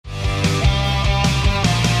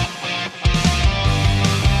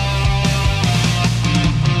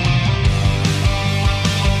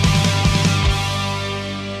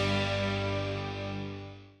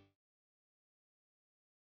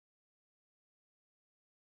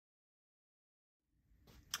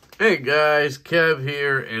Hey guys, Kev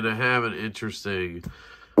here, and I have an interesting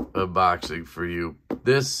unboxing for you.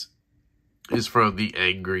 This is from the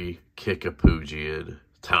Angry Kickapoogien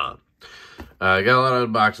Tom. I got a lot of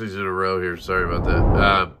unboxings in a row here, sorry about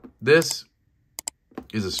that. This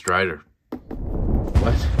is a Strider.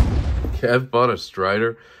 What? Kev bought a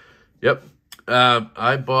Strider? Yep.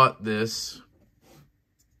 I bought this.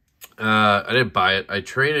 I didn't buy it. I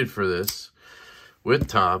traded for this with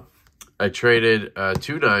Tom. I traded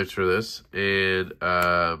 2 knives for this, and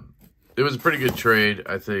it was a pretty good trade,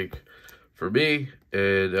 I think, for me.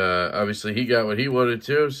 And obviously he got what he wanted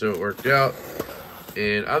to, so it worked out.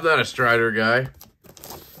 And I'm not a Strider guy.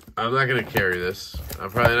 I'm not going to carry this.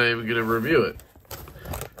 I'm probably not even going to review it.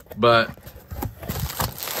 But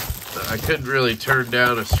I couldn't really turn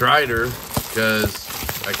down a Strider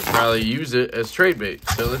because I could probably use it as trade bait.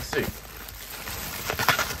 So let's see.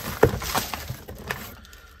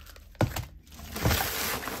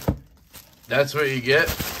 That's what you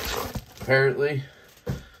get, apparently,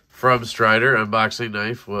 from Strider. Unboxing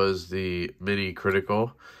knife was the Mini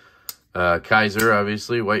Critical. Kaiser,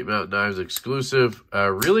 obviously, White Mountain Knives exclusive.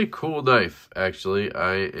 Really cool knife, actually.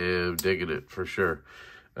 I am digging it for sure.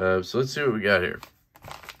 So let's see what we got here.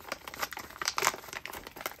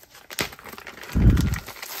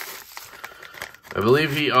 I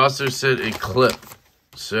believe he also sent a clip.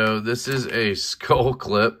 So this is a skull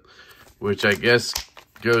clip, which I guess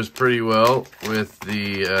goes pretty well with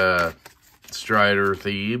the Strider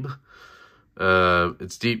theme.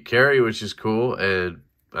 It's deep carry, which is cool, and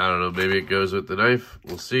I don't know, maybe it goes with the knife.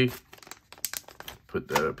 We'll see. Put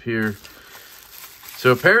that up here.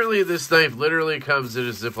 So apparently this knife literally comes in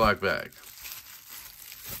a Ziploc bag.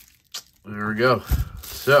 There we go.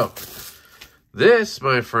 So this,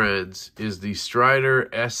 my friends, is the Strider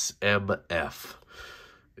SMF.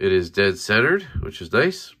 It is dead centered, which is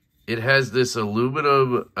nice. It has this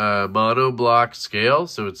aluminum monoblock scale,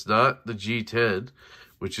 so it's not the G10,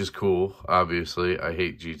 which is cool, obviously. I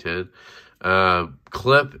hate G10.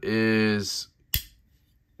 Clip is,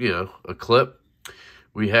 you know, a clip.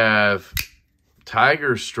 We have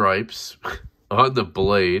tiger stripes on the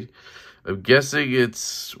blade. I'm guessing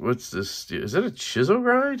it's, what's this? Is that a chisel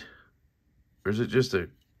grind? Or is it just a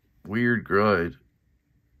weird grind?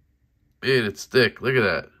 Man, it's thick. Look at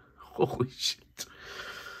that. Holy shit.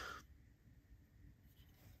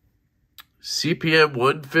 CPM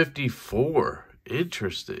 154.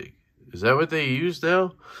 Interesting. Is that what they use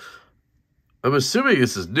now? I'm assuming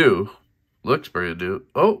this is new. Looks brand new.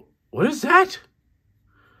 Oh, what is that?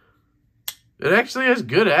 It actually has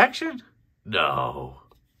good action? No.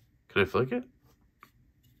 Can I flick it?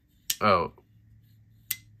 Oh.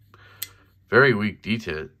 Very weak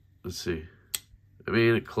detent. Let's see. I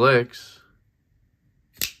mean, it clicks.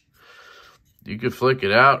 You can flick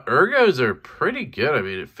it out. Ergos are pretty good. I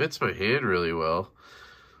mean, it fits my hand really well.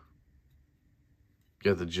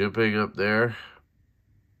 Got the jimping up there.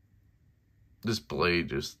 This blade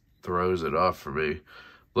just throws it off for me.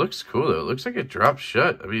 Looks cool, though. It looks like it drops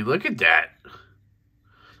shut. I mean, look at that.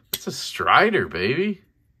 It's a Strider, baby.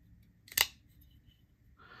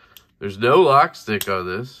 There's no lock stick on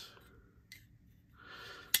this.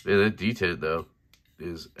 Man, that detent, though,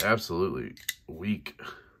 is absolutely weak.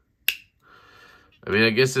 I mean,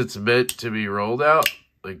 I guess it's meant to be rolled out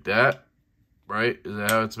like that, right? Is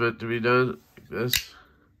that how it's meant to be done? Like this?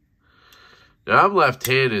 Now, I'm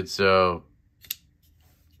left-handed, so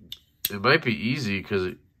it might be easy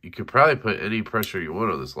because you could probably put any pressure you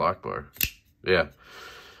want on this lock bar. Yeah.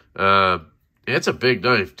 It's a big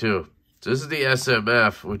knife, too. So this is the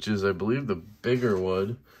SMF, which is, I believe, the bigger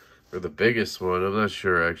one, or the biggest one. I'm not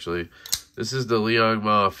sure, actually. This is the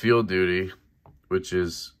Liangma Field Duty, which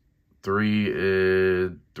is 3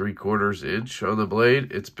 3/4 inch on the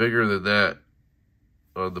blade. It's bigger than that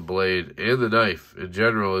on the blade, and the knife in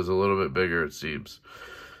general is a little bit bigger, it seems.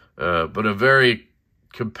 But a very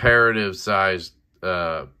comparative size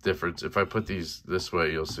difference. If I put these this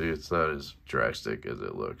way, you'll see it's not as drastic as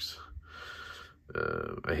it looks.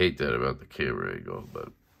 I hate that about the camera angle, but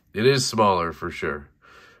it is smaller for sure.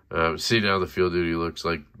 See now the Field Duty looks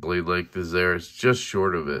like blade length is there. It's just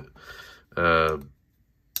short of it.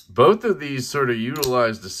 Both of these sort of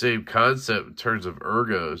utilize the same concept in terms of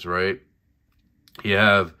ergos, right? You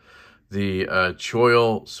have the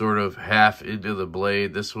choil sort of half into the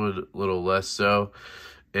blade. This one a little less so.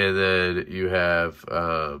 And then you have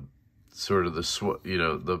sort of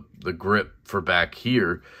the grip for back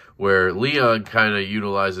here, where Leon kind of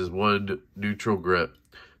utilizes one neutral grip.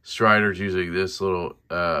 Strider's using this little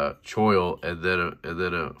choil and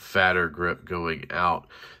then a fatter grip going out.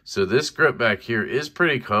 So this grip back here is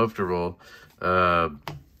pretty comfortable.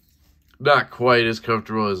 not quite as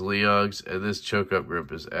comfortable as Leong's, and this choke-up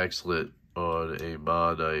grip is excellent on a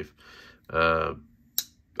Ma knife.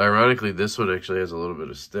 Ironically, this one actually has a little bit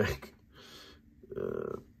of stick.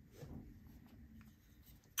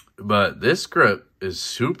 But this grip is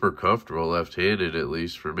super comfortable left-handed, at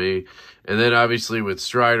least for me. And then obviously with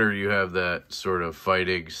Strider, you have that sort of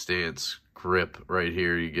fighting stance grip right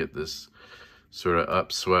here. You get this sort of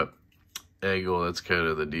upswept angle. That's kind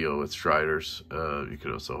of the deal with Striders. You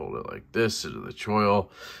can also hold it like this into the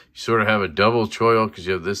choil. You sort of have a double choil because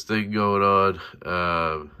you have this thing going on.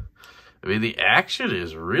 I mean, the action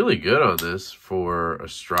is really good on this for a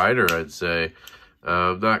Strider, I'd say.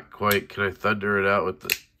 Not quite. Can I thunder it out with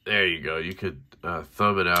the... There you go. You could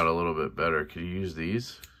thumb it out a little bit better. Can you use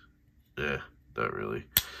these? Yeah, not really.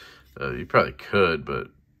 You probably could, but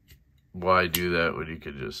why do that when you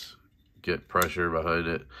can just get pressure behind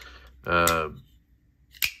it?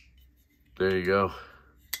 There you go.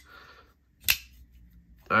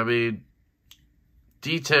 I mean,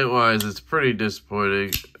 detent-wise, it's pretty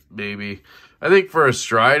disappointing, maybe. I think for a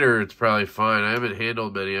Strider, it's probably fine. I haven't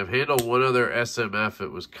handled many. I've handled one other SMF.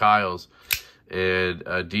 It was Kyle's. And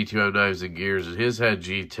D2M Knives and Gears, and his had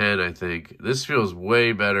G10, I think. This feels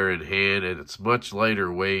way better in hand, and it's much lighter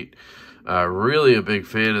weight. Really a big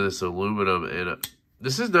fan of this aluminum, and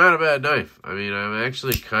this is not a bad knife. I mean, I'm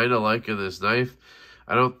actually kind of liking this knife.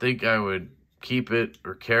 I don't think I would keep it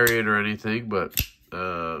or carry it or anything, but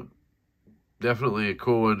definitely a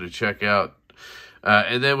cool one to check out.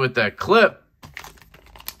 And then with that clip,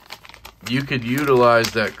 you could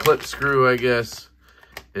utilize that clip screw, I guess,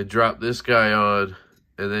 and drop this guy on,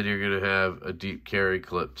 and then you're going to have a deep carry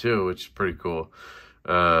clip too, which is pretty cool.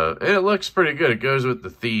 And it looks pretty good. It goes with the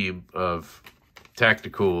theme of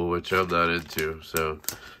tactical, which I'm not into. So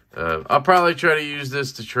I'll probably try to use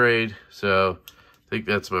this to trade. So I think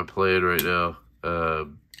that's my plan right now.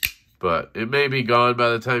 But it may be gone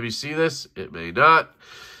by the time you see this. It may not.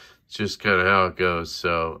 It's just kind of how it goes.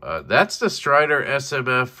 So that's the Strider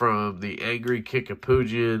SMF from the Angry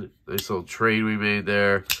Kickapoosian. Nice little trade we made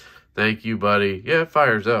there. Thank you, buddy. Yeah, it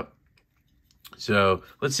fires up. So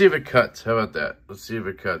let's see if it cuts. How about that? Let's see if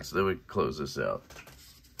it cuts. Then we can close this out.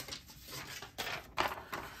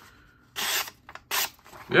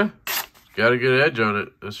 Yeah, got a good edge on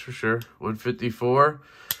it. That's for sure. 154.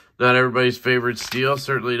 Not everybody's favorite steel.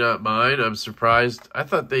 Certainly not mine. I'm surprised. I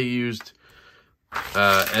thought they used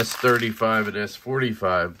S35 and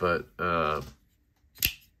S45, but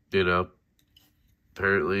you know,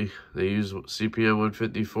 apparently they use CPM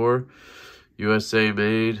 154, USA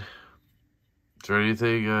made. Is there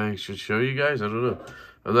anything I should show you guys? I don't know.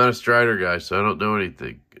 I'm not a Strider guy, so I don't know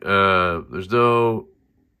anything. There's no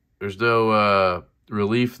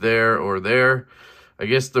relief there or there. I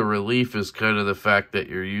guess the relief is kind of the fact that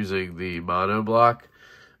you're using the monoblock.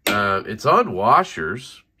 It's on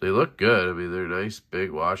washers. They look good. I mean, they're nice, big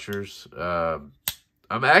washers. I'm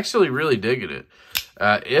actually really digging it.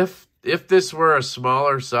 If this were a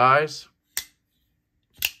smaller size,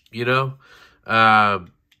 you know,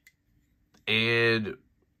 and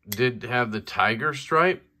didn't have the tiger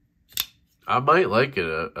stripe, I might like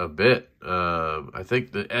it a bit. I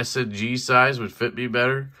think the S&G size would fit me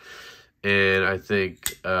better. And I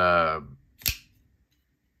think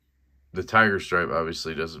the tiger stripe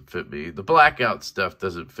obviously doesn't fit me. The blackout stuff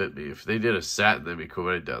doesn't fit me. If they did a satin, that'd be cool.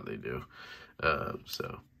 But I doubt they do.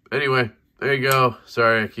 So anyway, there you go.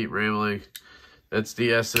 Sorry, I keep rambling. That's the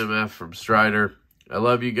SMF from Strider. I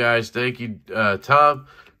love you guys. Thank you, Tom.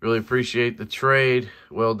 Really appreciate the trade.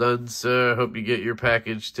 Well done, sir. Hope you get your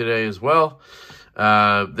package today as well.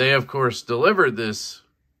 They, of course, delivered this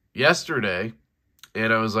yesterday.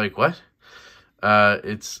 And I was like, what?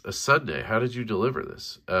 It's a Sunday. How did you deliver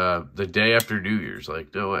this? The day after New Year's.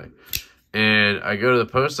 Like, no way. And I go to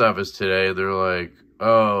the post office today, and they're like,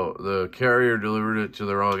 oh, the carrier delivered it to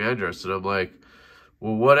the wrong address. And I'm like,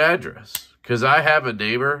 well, what address? Because I have a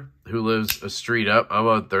neighbor who lives a street up. I'm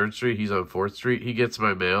on 3rd Street. He's on 4th Street. He gets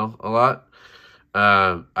my mail a lot.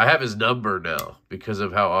 I have his number now because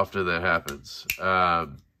of how often that happens.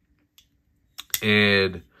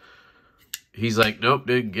 And he's like, nope,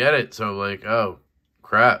 didn't get it. So I'm like, oh,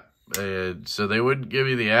 crap. And so they wouldn't give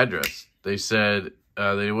me the address. They said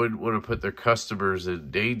they wouldn't want to put their customers in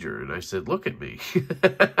danger. And I said, look at me.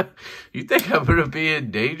 You think I'm going to be in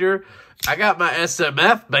danger? I got my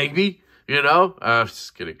SMF, baby. You know?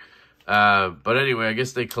 Just kidding. But anyway, I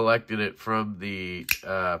guess they collected it from the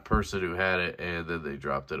person who had it, and then they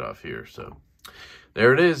dropped it off here. So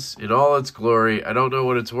there it is in all its glory. I don't know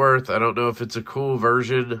what it's worth. I don't know if it's a cool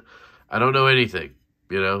version. I don't know anything.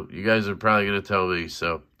 You know, you guys are probably going to tell me.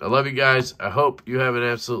 So I love you guys. I hope you have an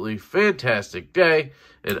absolutely fantastic day,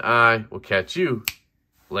 and I will catch you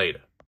later.